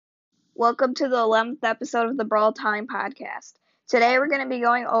Welcome to the 11th episode of the Brawl Time podcast. Today we're going to be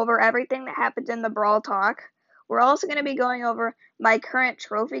going over everything that happened in the Brawl Talk. We're also going to be going over my current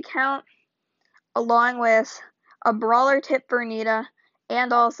trophy count, along with a brawler tip for Nita,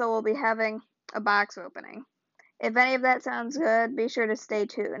 and also we'll be having a box opening. If any of that sounds good, be sure to stay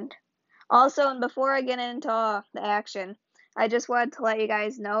tuned. Also, and before I get into the action, I just wanted to let you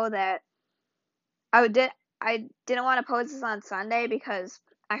guys know that I didn't want to post this on Sunday because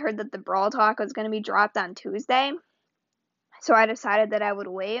I heard that the Brawl Talk was going to be dropped on Tuesday. So I decided that I would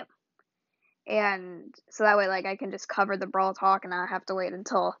wait, and so that way I can just cover the Brawl Talk and not have to wait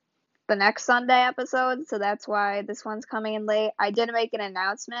until the next Sunday episode. So that's why this one's coming in late. I did make an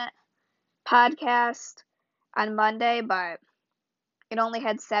announcement podcast on Monday, but it only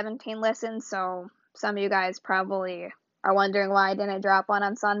had 17 listens, so some of you guys probably are wondering why I didn't drop one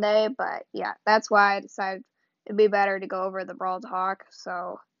on Sunday, but yeah, that's why I decided it'd be better to go over the Brawl Talk.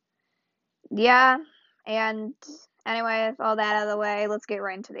 So yeah, and anyway, with all that out of the way, let's get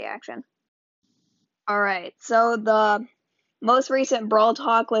right into the action. Alright, so the most recent Brawl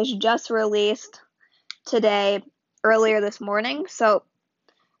Talk was just released today, earlier this morning, so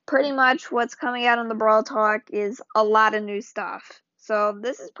pretty much what's coming out on the Brawl Talk is a lot of new stuff. So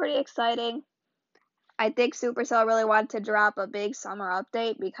this is pretty exciting. I think Supercell really wanted to drop a big summer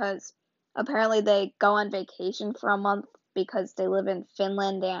update because apparently they go on vacation for a month because they live in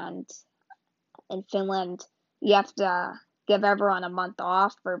Finland, and in Finland you have to give everyone a month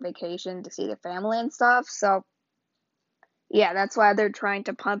off for vacation to see their family and stuff. So yeah, that's why they're trying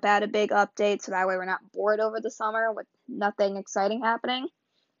to pump out a big update so that way we're not bored over the summer with nothing exciting happening.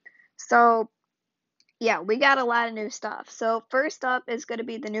 So yeah, we got a lot of new stuff. So first up is going to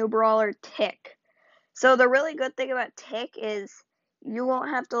be the new brawler Tick. So the really good thing about Tick is you won't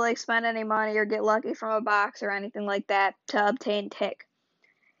have to spend any money or get lucky from a box or anything like that to obtain Tick.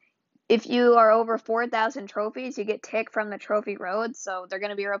 If you are over 4,000 trophies, you get Tick from the Trophy Road, so they're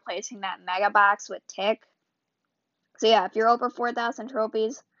going to be replacing that Mega Box with Tick. So yeah, if you're over 4,000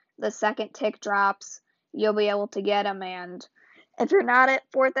 trophies, the second Tick drops, you'll be able to get them, and if you're not at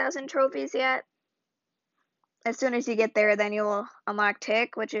 4,000 trophies yet, as soon as you get there, then you'll unlock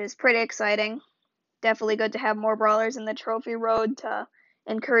Tick, which is pretty exciting. Definitely good to have more brawlers in the trophy road to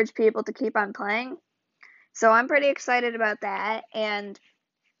encourage people to keep on playing. So I'm pretty excited about that. And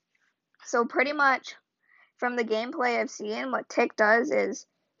so pretty much from the gameplay I've seen, what Tick does is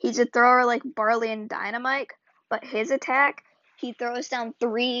he's a thrower like Barley and Dynamite, but his attack, he throws down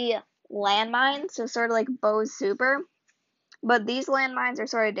 3 landmines, so sort of like Bo's super. But these landmines are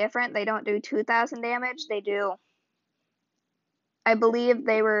sort of different. They don't do 2,000 damage. They do, I believe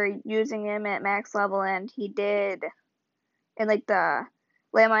they were using him at max level, and he did, and the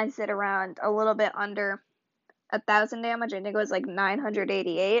landmines did around a little bit under 1,000 damage. I think it was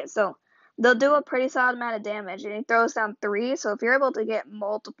 988. So they'll do a pretty solid amount of damage, and he throws down 3. So if you're able to get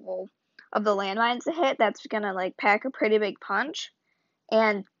multiple of the landmines to hit, that's gonna pack a pretty big punch.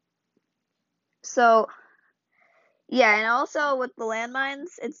 And so yeah, and also with the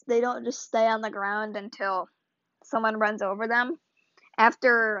landmines, they don't just stay on the ground until someone runs over them.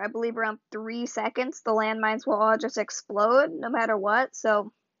 After, I believe, around 3 seconds, the landmines will all just explode no matter what.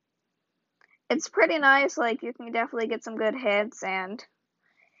 So it's pretty nice. You can definitely get some good hits, and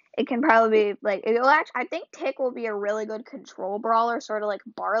it can probably be it'll actually. I think Tick will be a really good control brawler, sort of like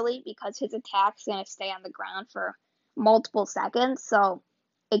Barley, because his attack's gonna stay on the ground for multiple seconds. So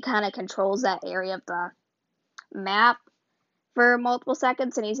it kind of controls that area of the map for multiple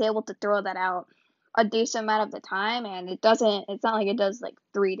seconds, and he's able to throw that out a decent amount of the time. And it doesn't. It's not like it does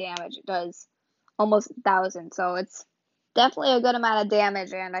 3 damage. It does almost 1,000. So it's definitely a good amount of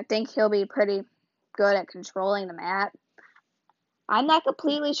damage, and I think he'll be pretty good at controlling the map. I'm not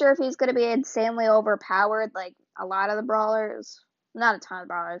completely sure if he's going to be insanely overpowered like a lot of the brawlers. Not a ton of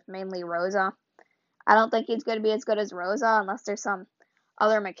brawlers, mainly Rosa. I don't think he's going to be as good as Rosa unless there's some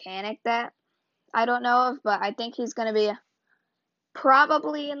other mechanic that I don't know of, but I think he's going to be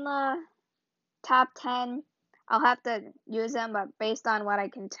probably in the top 10. I'll have to use him, but based on what I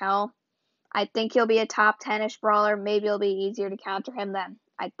can tell, I think he'll be a top 10-ish brawler. Maybe it'll be easier to counter him than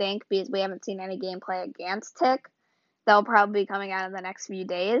I think because we haven't seen any gameplay against Tick. They'll probably be coming out in the next few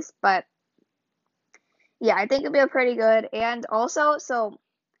days. But yeah, I think it'll be pretty good. And also, so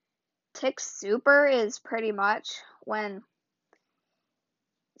Tick's super is pretty much when.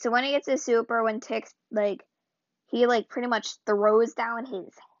 So when he gets his super, when Tick's he pretty much throws down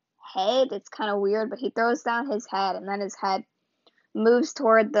his head. It's kind of weird, but he throws down his head, and then his head moves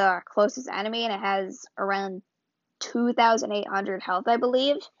toward the closest enemy, and it has around 2,800 health, I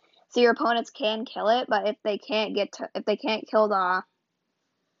believe. So your opponents can kill it, but if they can't kill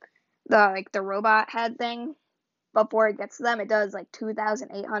the robot head thing, before it gets to them, it does like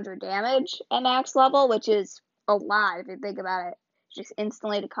 2,800 damage at max level, which is a lot if you think about it, just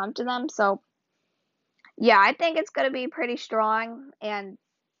instantly to come to them. So, yeah, I think it's going to be pretty strong. And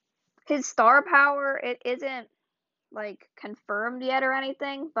his star power, it isn't like confirmed yet or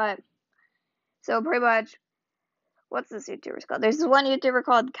anything, but so pretty much, what's this YouTuber's called? There's this one YouTuber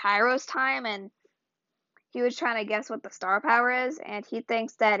called Kairos Time, and he was trying to guess what the star power is, and he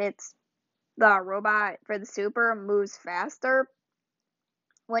thinks that it's the robot for the super moves faster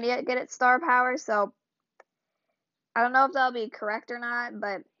when you get its star power. So I don't know if that'll be correct or not,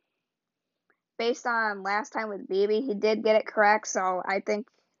 but based on last time with BB, he did get it correct, so I think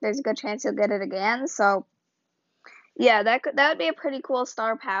there's a good chance he'll get it again. So yeah, that would be a pretty cool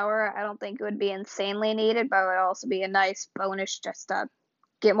star power. I don't think it would be insanely needed, but it would also be a nice bonus just to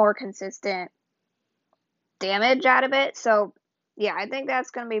get more consistent damage out of it. So yeah, I think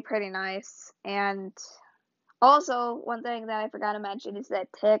that's gonna be pretty nice. And also, one thing that I forgot to mention is that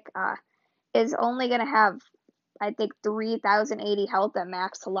Tick is only gonna have, I think, 3,080 health at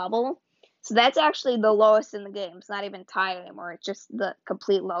max level. So that's actually the lowest in the game. It's not even tied anymore. It's just the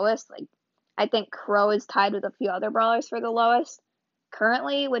complete lowest. Like, I think Crow is tied with a few other brawlers for the lowest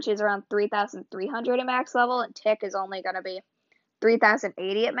currently, which is around 3,300 at max level, and Tick is only going to be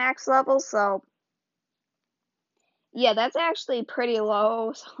 3,080 at max level. So, yeah, that's actually pretty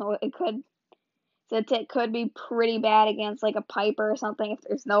low. So Tick could be pretty bad against like a Piper or something if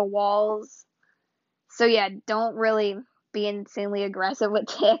there's no walls. So yeah, don't really be insanely aggressive with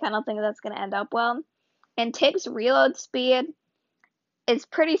Tick. I don't think that's going to end up well. And Tick's reload speed is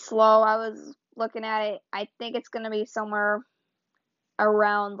pretty slow. I was looking at it. I think it's going to be somewhere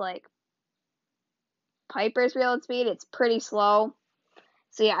around like Piper's reload speed. It's pretty slow.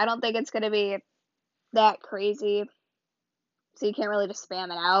 So yeah, I don't think it's going to be that crazy. So you can't really just spam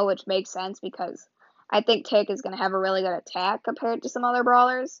it out, which makes sense because I think Tick is going to have a really good attack compared to some other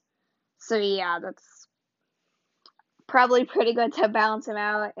brawlers. So yeah, that's probably pretty good to balance him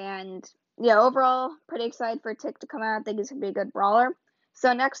out. And yeah, overall, pretty excited for Tick to come out. I think he's going to be a good brawler.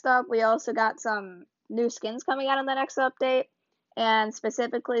 So next up, we also got some new skins coming out in the next update. And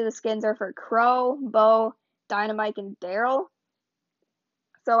specifically, the skins are for Crow, Bo, Dynamite, and Daryl.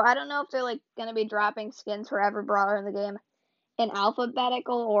 So I don't know if they're like going to be dropping skins for every brawler in the game in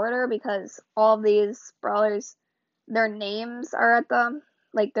alphabetical order because all of these brawlers, their names are at the,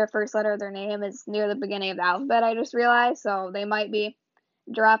 like their first letter of their name is near the beginning of the alphabet, I just realized. So they might be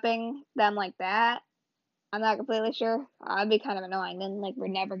dropping them like that. I'm not completely sure. I'd be kind of annoying. Then, like, we're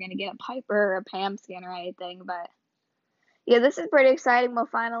never going to get a Piper or a Pam skin or anything. But, yeah, this is pretty exciting. We'll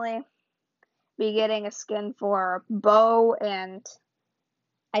finally be getting a skin for Bo. And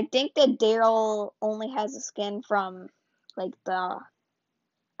I think that Daryl only has a skin from, like, I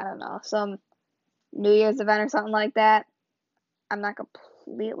don't know, some New Year's event or something like that. I'm not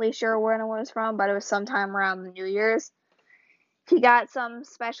completely sure when it was from, but it was sometime around New Year's. He got some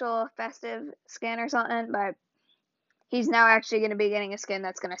special festive skin or something, but he's now actually going to be getting a skin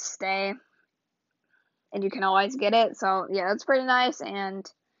that's going to stay, and you can always get it. So, yeah, that's pretty nice. And,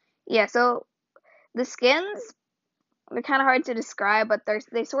 yeah, so the skins, they're kind of hard to describe, but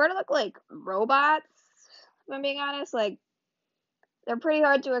they sort of look like robots, if I'm being honest. Like, they're pretty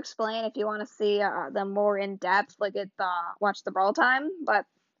hard to explain if you want to see them more in depth, like watch the Brawl Time. But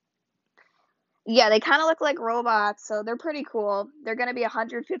yeah, they kind of look like robots, so they're pretty cool. They're going to be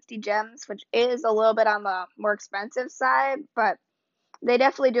 150 gems, which is a little bit on the more expensive side, but they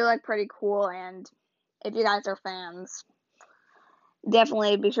definitely do look pretty cool. And if you guys are fans,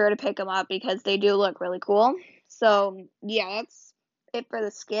 definitely be sure to pick them up because they do look really cool. So yeah, that's it for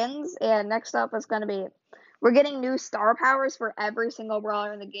the skins. And next up is going to be, we're getting new star powers for every single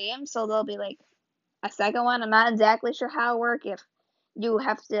brawler in the game. So there'll be like a second one. I'm not exactly sure how it works. If you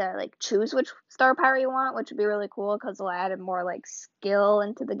have to like choose which star power you want, which would be really cool because it'll add more like skill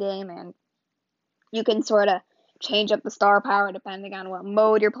into the game, and you can sort of change up the star power depending on what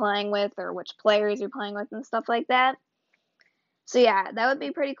mode you're playing with or which players you're playing with and stuff like that. So yeah, that would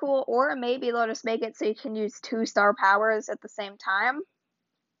be pretty cool. Or maybe they'll just make it so you can use 2 star powers at the same time.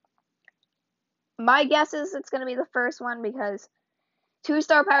 My guess is it's going to be the first one because 2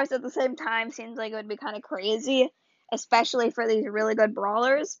 star powers at the same time seems like it would be kind of crazy, especially for these really good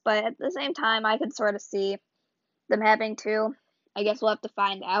brawlers. But at the same time, I could sort of see them having 2. I guess we'll have to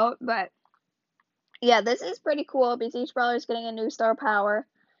find out. But yeah, this is pretty cool because each brawler is getting a new star power.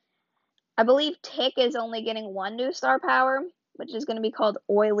 I believe Tick is only getting 1 new star power, which is going to be called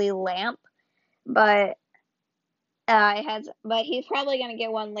Oily Lamp. But but he's probably going to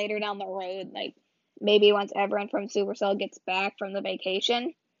get one later down the road, like maybe once everyone from Supercell gets back from the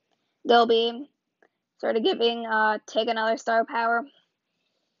vacation. they'll be sort of giving Tig another star power.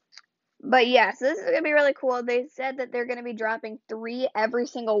 But yeah, so this is gonna be really cool. They said that they're gonna be dropping 3 every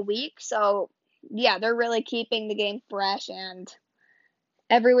single week, so yeah, they're really keeping the game fresh, and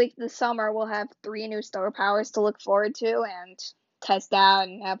every week this summer we'll have 3 new star powers to look forward to and test out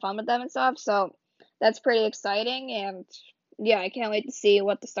and have fun with them and stuff. So that's pretty exciting, and yeah, I can't wait to see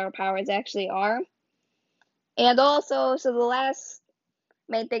what the star powers actually are. And also, so the last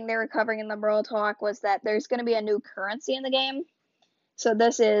main thing they were covering in the Brawl Talk was that there's going to be a new currency in the game. So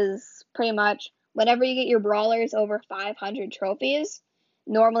this is pretty much whenever you get your brawlers over 500 trophies,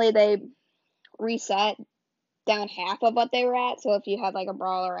 normally they reset down half of what they were at. So if you had like a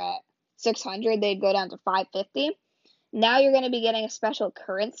brawler at 600, they'd go down to 550. Now you're going to be getting a special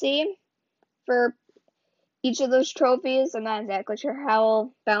currency for each of those trophies. I'm not exactly sure how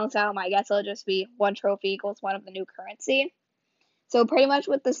it'll balance out. My guess it'll just be 1 trophy equals 1 of the new currency. So pretty much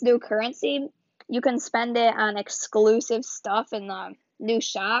with this new currency, you can spend it on exclusive stuff in the new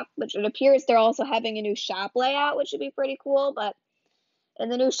shop, which it appears they're also having a new shop layout, which would be pretty cool. But in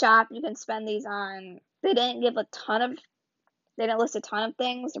the new shop, you can spend these on. They didn't list a ton of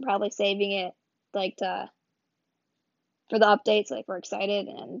things. They're probably saving it like for the updates. Like we're excited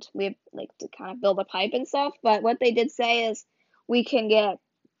and we have like to kind of build a pipe and stuff. But what they did say is we can get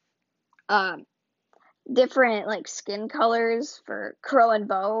um different like skin colors for Crow and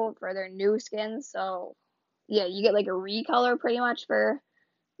Bo for their new skins. So yeah, you get like a recolor pretty much for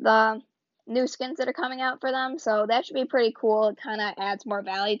the new skins that are coming out for them. So that should be pretty cool. It kind of adds more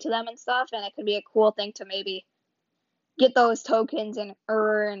value to them and stuff, and it could be a cool thing to maybe get those tokens and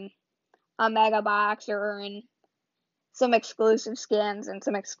earn a mega box or earn some exclusive skins and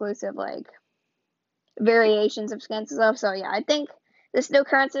some exclusive like variations of skins and stuff. So yeah, I think this new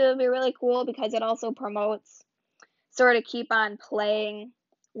currency will be really cool because it also promotes sort of keep on playing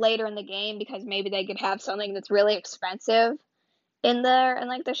later in the game because maybe they could have something that's really expensive in there in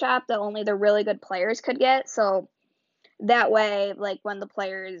like the shop that only the really good players could get. So that way, like when the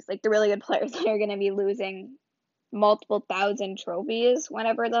players, like the really good players that are going to be losing multiple thousand trophies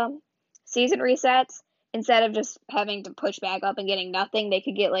whenever the season resets, instead of just having to push back up and getting nothing, they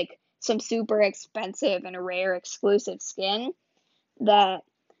could get like some super expensive and rare exclusive skin that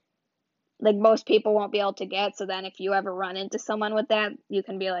like most people won't be able to get. So then if you ever run into someone with that, you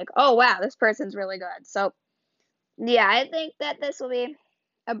can be like, oh wow, this person's really good. So yeah, I think that this will be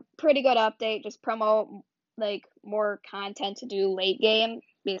a pretty good update. Just promote like more content to do late game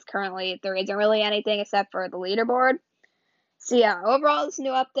because currently there isn't really anything except for the leaderboard. So yeah, overall this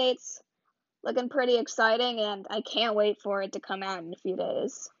new update's looking pretty exciting and I can't wait for it to come out in a few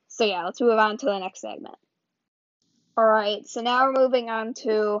days. So yeah, let's move on to the next segment. Alright, so now we're moving on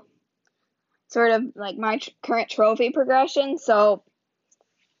to sort of like my current trophy progression. So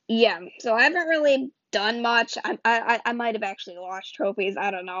yeah, so I haven't really done much. I might have actually lost trophies.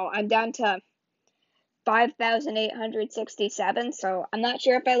 I don't know. I'm down to 5,867. So I'm not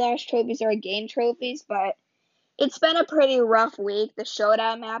sure if I lost trophies or I gained trophies, but it's been a pretty rough week. The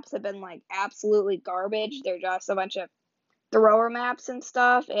showdown maps have been like absolutely garbage. They're just a bunch of thrower maps and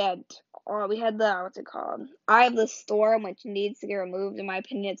stuff. And we had the what's it called? Eye of the Storm, which needs to get removed. In my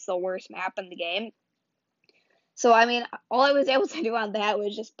opinion, it's the worst map in the game. So, I mean, all I was able to do on that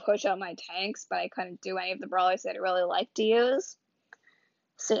was just push up my tanks, but I couldn't do any of the brawlers that I really like to use.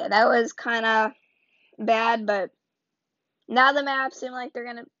 So, yeah, that was kind of bad, but now the maps seem like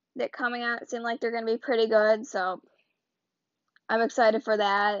they're coming out, seem like they're gonna be pretty good, so I'm excited for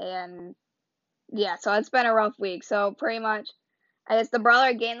that, and yeah, so it's been a rough week. So, pretty much, I guess the brawler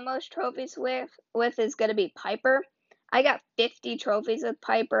I gained the most trophies with is gonna be Piper. I got 50 trophies with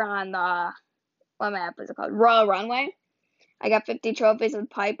Piper on the, what map is it called? Royal Runway. I got 50 trophies with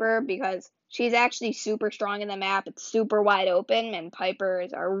Piper because she's actually super strong in the map. It's super wide open, and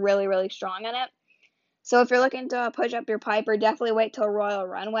Pipers are really, really strong in it. So if you're looking to push up your Piper, definitely wait till Royal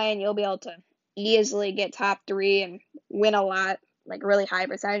Runway, and you'll be able to easily get top 3 and win a lot, like really high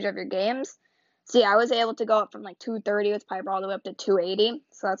percentage of your games. So yeah, I was able to go up from like 230 with Piper all the way up to 280,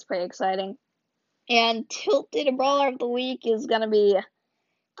 so that's pretty exciting. And Tilted Brawler of the Week is going to be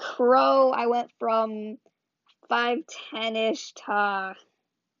Crow. I went from 510-ish to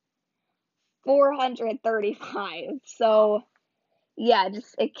 435. So yeah,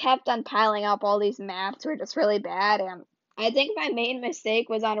 just it kept on piling up. All these maps were just really bad, and I think my main mistake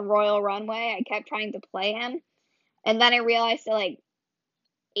was on Royal Runway. I kept trying to play him, and then I realized that like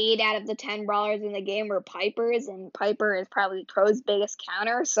 8 out of the 10 brawlers in the game were Pipers, and Piper is probably Crow's biggest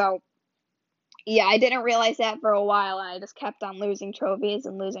counter. So yeah, I didn't realize that for a while, and I just kept on losing trophies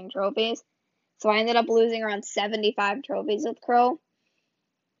and losing trophies. So I ended up losing around 75 trophies with Crow.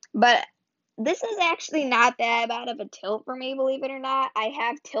 But this is actually not that bad of a tilt for me, believe it or not. I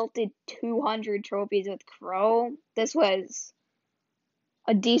have tilted 200 trophies with Crow. This was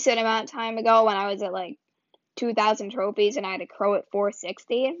a decent amount of time ago when I was at like 2,000 trophies and I had a Crow at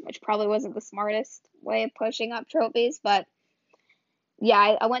 460, which probably wasn't the smartest way of pushing up trophies, but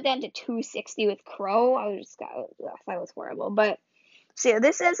yeah, I went down to 260 with Crow. I was horrible. But so yeah,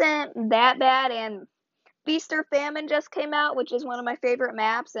 this isn't that bad, and Feast or Famine just came out, which is one of my favorite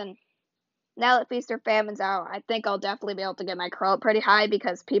maps, and now that Feast or Famine's out, I think I'll definitely be able to get my Crow up pretty high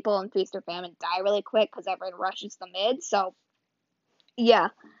because people in Feast or Famine die really quick because everyone rushes the mid. So yeah,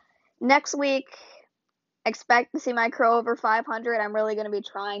 next week expect to see my Crow over 500. I'm really going to be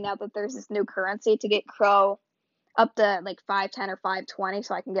trying now that there's this new currency to get Crow up to like 510 or 520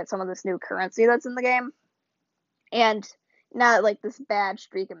 so I can get some of this new currency that's in the game. And now that like this bad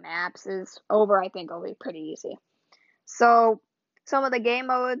streak of maps is over, I think it'll be pretty easy. So some of the game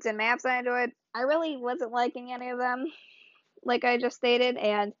modes and maps I enjoyed, I really wasn't liking any of them, like I just stated,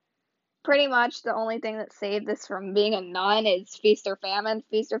 and pretty much the only thing that saved this from being a nun is Feast or Famine.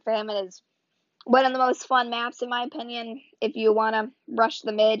 Feast or Famine is one of the most fun maps in my opinion. If you want to rush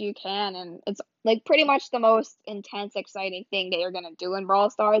the mid, you can, and it's like pretty much the most intense, exciting thing that you're gonna do in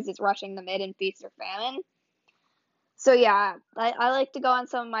Brawl Stars is rushing the mid in Feast or Famine. So yeah, I like to go on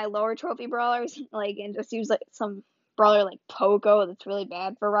some of my lower trophy brawlers, like and just use like some brawler like Poco that's really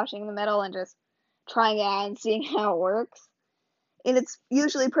bad for rushing the middle and just trying it out and seeing how it works. And it's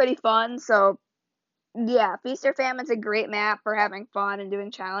usually pretty fun, so yeah, Feast or Famine's a great map for having fun and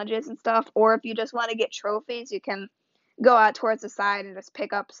doing challenges and stuff. Or if you just want to get trophies, you can go out towards the side and just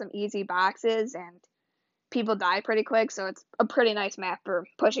pick up some easy boxes and people die pretty quick, so it's a pretty nice map for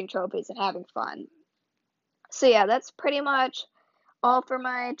pushing trophies and having fun. So yeah, that's pretty much all for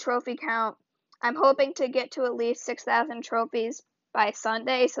my trophy count. I'm hoping to get to at least 6,000 trophies by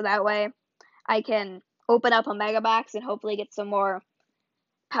Sunday, so that way I can open up a mega box and hopefully get some more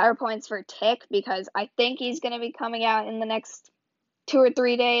power points for Tick because I think he's going to be coming out in the next 2 or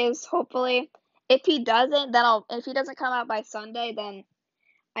 3 days, hopefully. If he doesn't come out by Sunday, then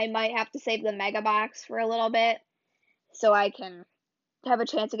I might have to save the mega box for a little bit so I can have a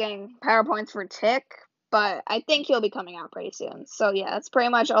chance of getting power points for Tick. But I think he'll be coming out pretty soon. So yeah, that's pretty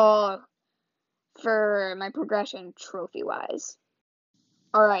much all for my progression trophy wise.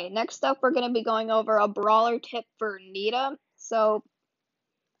 Alright, next up we're going to be going over a brawler tip for Nita. So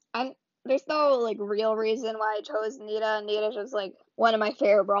I'm there's no like real reason why I chose Nita. Nita's just like one of my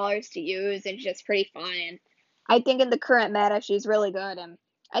favorite brawlers to use and she's just pretty fun and I think in the current meta she's really good and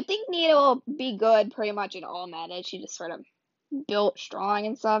I think Nita will be good pretty much in all meta. She just sort of built strong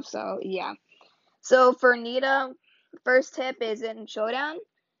and stuff, so yeah. So for Nita, first tip is in Showdown.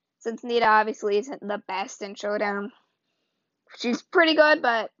 Since Nita obviously isn't the best in Showdown, she's pretty good,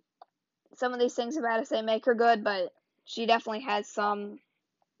 but some of these things about to say make her good, but she definitely has some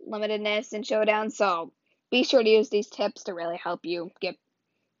limitedness in Showdown, so be sure to use these tips to really help you get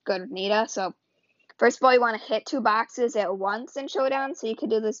good with Nita. So first of all, you want to hit 2 boxes at once in Showdown, so you can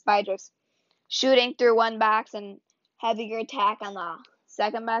do this by just shooting through one box and having your attack on the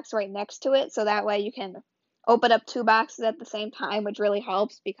second box right next to it, so that way you can open up 2 boxes at the same time, which really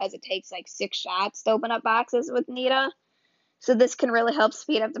helps because it takes like 6 shots to open up boxes with Nita. So this can really help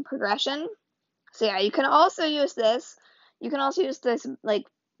speed up the progression. So yeah, you can also use this. You can also use this like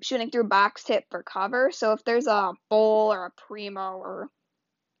shooting through box tip for cover. So if there's a Bull or a Primo or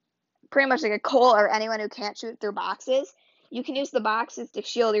pretty much like a Cole or anyone who can't shoot through boxes, you can use the boxes to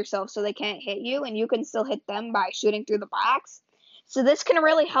shield yourself so they can't hit you, and you can still hit them by shooting through the box. So this can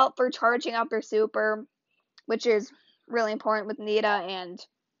really help for charging up their super, which is really important with Nita, and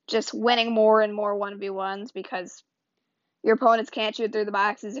just winning more and more 1v1s because your opponents can't shoot through the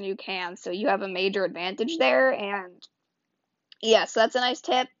boxes and you can, so you have a major advantage there, and yeah, so that's a nice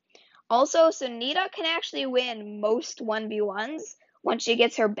tip. Also, so Nita can actually win most 1v1s once she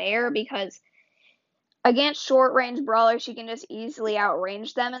gets her bear because against short range brawlers, she can just easily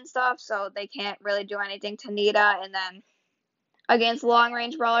outrange them and stuff, so they can't really do anything to Nita. And then against long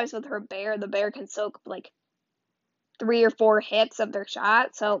range brawlers with her bear, the bear can soak up like 3 or 4 hits of their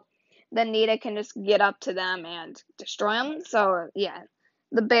shot, so then Nita can just get up to them and destroy them. So yeah,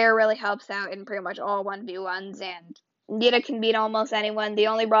 the bear really helps out in pretty much all 1v1s, and Nita can beat almost anyone. The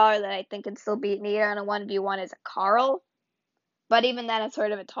only brawler that I think can still beat Nita in a 1v1 is a Carl. But even then, it's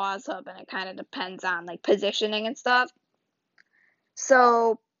sort of a toss-up, and it kind of depends on like positioning and stuff.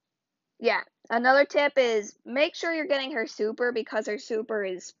 So yeah, another tip is make sure you're getting her super because her super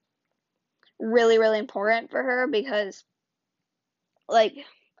is really, really important for her because like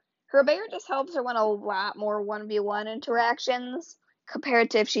her bear just helps her win a lot more 1v1 interactions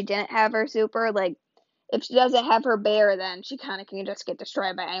compared to if she didn't have her super. Like, if she doesn't have her bear, then she kind of can just get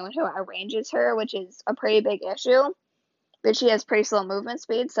destroyed by anyone who outranges her, which is a pretty big issue. But she has pretty slow movement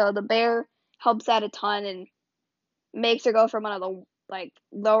speed, so the bear helps out a ton and makes her go from one of the like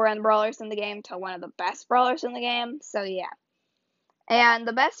lower end brawlers in the game to one of the best brawlers in the game. So yeah. And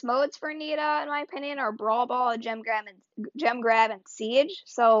the best modes for Nita, in my opinion, are Brawl Ball, Gem Grab, and Siege.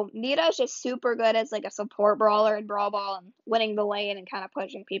 So Nita is just super good as like a support brawler in Brawl Ball and winning the lane and kind of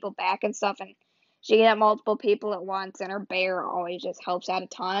pushing people back and stuff. And she can hit multiple people at once, and her bear always just helps out a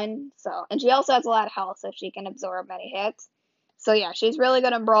ton. So, and she also has a lot of health, so she can absorb many hits. So yeah, she's really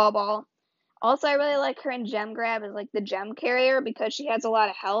good in Brawl Ball. Also, I really like her in Gem Grab as like the gem carrier because she has a lot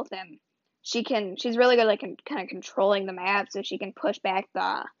of health and she's really good like kind of controlling the map, so she can push back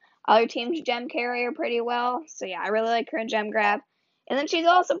the other team's gem carrier pretty well. So yeah, I really like her in Gem Grab. And then she's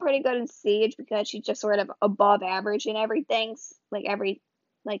also pretty good in Siege because she's just sort of above average in everything, like every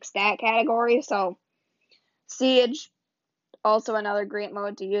like stat category. So Siege, also another great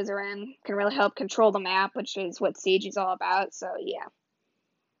mode to use her in, can really help control the map, which is what Siege is all about. So yeah.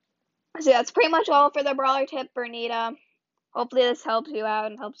 So yeah, that's pretty much all for the brawler tip for Nita. Hopefully this helps you out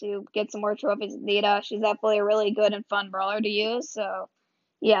and helps you get some more trophies with Nita. She's definitely a really good and fun brawler to use. So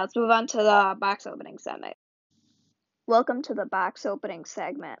yeah, let's move on to the box opening segment. Welcome to the box opening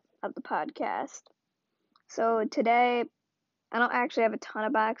segment of the podcast. So today, I don't actually have a ton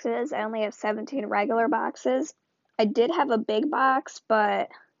of boxes. I only have 17 regular boxes. I did have a big box, but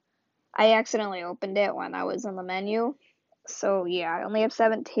I accidentally opened it when I was in the menu. So yeah, I only have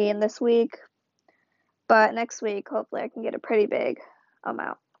 17 this week. But next week, hopefully I can get a pretty big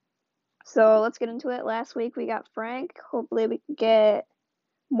amount. So let's get into it. Last week we got Frank. Hopefully we can get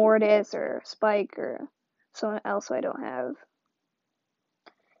Mortis or Spike or someone else I don't have.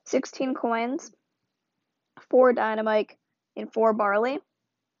 16 coins, 4 Dynamite, and 4 Barley.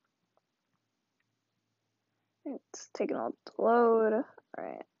 It's taking a little to load.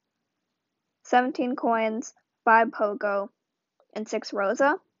 Alright. 17 coins, 5 Poco, and 6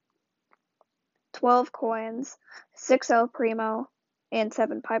 Rosa. 12 coins, 6 El Primo, and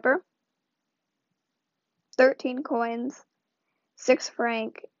 7 Piper. 13 coins, 6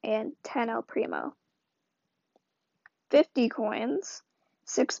 Frank, and 10 El Primo. 50 coins,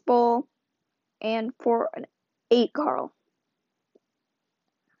 6 Bull, and 8 Carl.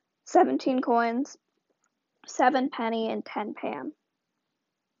 17 coins, 7 Penny, and 10 Pam.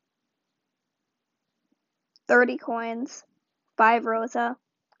 30 coins, 5 Rosa,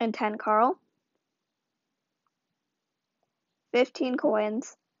 and 10 Carl. 15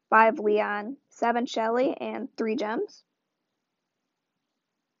 coins, 5 Leon, 7 Shelly, and 3 gems.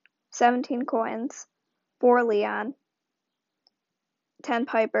 17 coins, 4 Leon, 10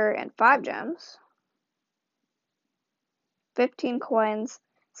 Piper, and 5 gems. 15 coins,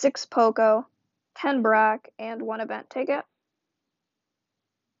 6 Poco, 10 Brock, and 1 event ticket.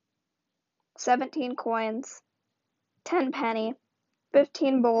 17 coins, 10 Penny,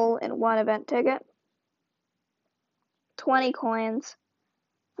 15 Bull, and 1 event ticket. 20 coins,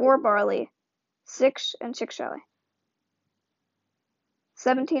 4 Barley, 6 Shelly.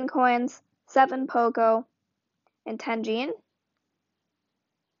 17 coins, 7 Poco, and 10 Jean.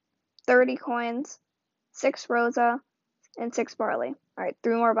 30 coins, 6 Rosa, and 6 Barley. Alright,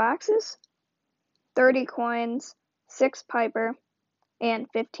 3 more boxes. 30 coins, 6 Piper, and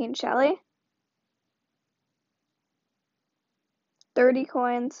 15 Shelly. 30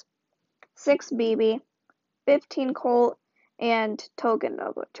 coins, 6 BB, 15 Colt, and token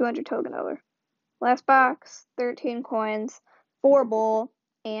over, 200 token over. Last box, 13 coins, 4 Bull,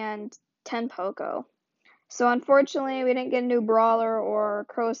 and 10 Poco. So unfortunately, we didn't get a new Brawler or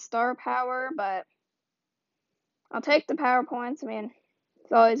Crow's Star Power, but I'll take the power points. I mean,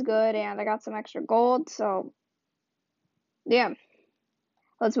 it's always good, and I got some extra gold, so yeah.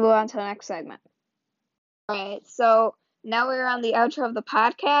 Let's move on to the next segment. Alright, so now we're on the outro of the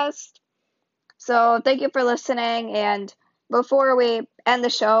podcast. So thank you for listening, and before we end the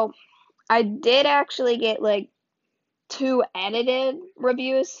show, I did actually get like 2 edited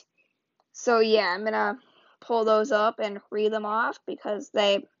reviews. So yeah, I'm gonna pull those up and read them off because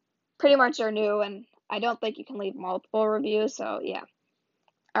they pretty much are new and I don't think you can leave multiple reviews, so yeah.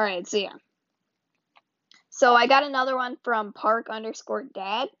 Alright, so yeah. So I got another one from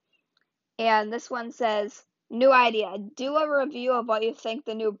Park_Dad, and this one says, new idea, do a review of what you think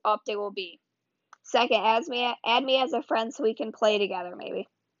the new update will be. Second, add me as a friend so we can play together maybe.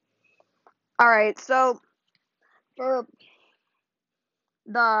 Alright, so for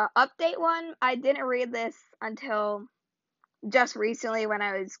the update one, I didn't read this until just recently when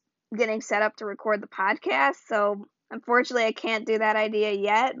I was getting set up to record the podcast, so Unfortunately, I can't do that idea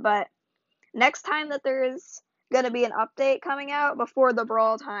yet, but next time that there's going to be an update coming out before the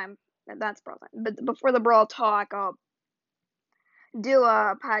Brawl time, that's Brawl time, but before the Brawl talk, I'll do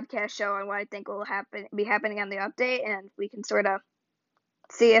a podcast show on what I think will be happening on the update, and we can sort of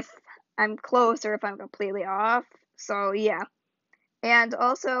see if I'm close or if I'm completely off. So yeah. And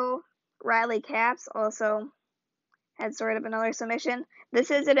also, Riley Caps also had sort of another submission.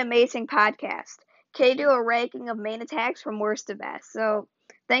 This is an amazing podcast. Can you do a ranking of main attacks from worst to best? So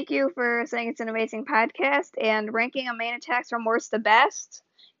thank you for saying it's an amazing podcast and ranking of main attacks from worst to best.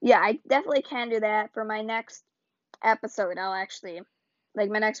 Yeah, I definitely can do that for my next episode. I'll actually, like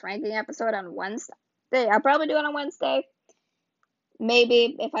my next ranking episode on Wednesday. I'll probably do it on Wednesday.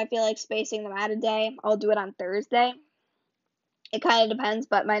 Maybe if I feel like spacing them out a day, I'll do it on Thursday. It kind of depends,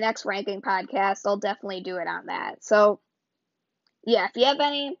 but my next ranking podcast, I'll definitely do it on that. So, yeah, if you have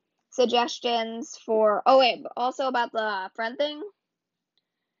any suggestions for. Oh, wait, also about the friend thing.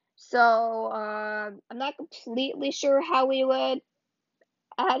 So, I'm not completely sure how we would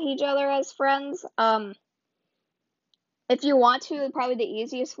add each other as friends. If you want to, probably the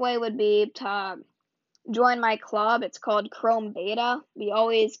easiest way would be to join my club. It's called Chrome Beta. We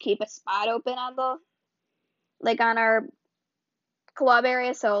always keep a spot open on on our club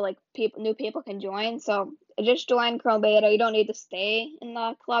area, so like new people can join. So just join Chrome Beta. You don't need to stay in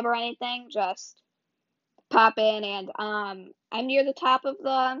the club or anything. Just pop in, and I'm near the top of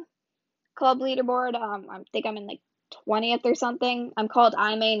the club leaderboard. I think I'm in like 20th or something. I'm called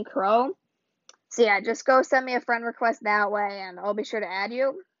iMain Crow. So yeah, just go send me a friend request that way, and I'll be sure to add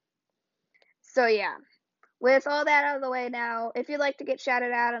you. So yeah. With all that out of the way now, if you'd like to get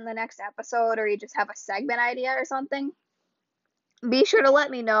shouted out in the next episode or you just have a segment idea or something, be sure to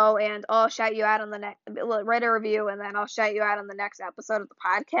let me know and I'll shout you out on the next, write a review, and then I'll shout you out on the next episode of the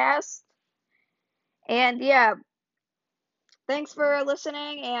podcast. And yeah, thanks for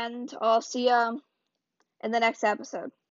listening, and I'll see you in the next episode.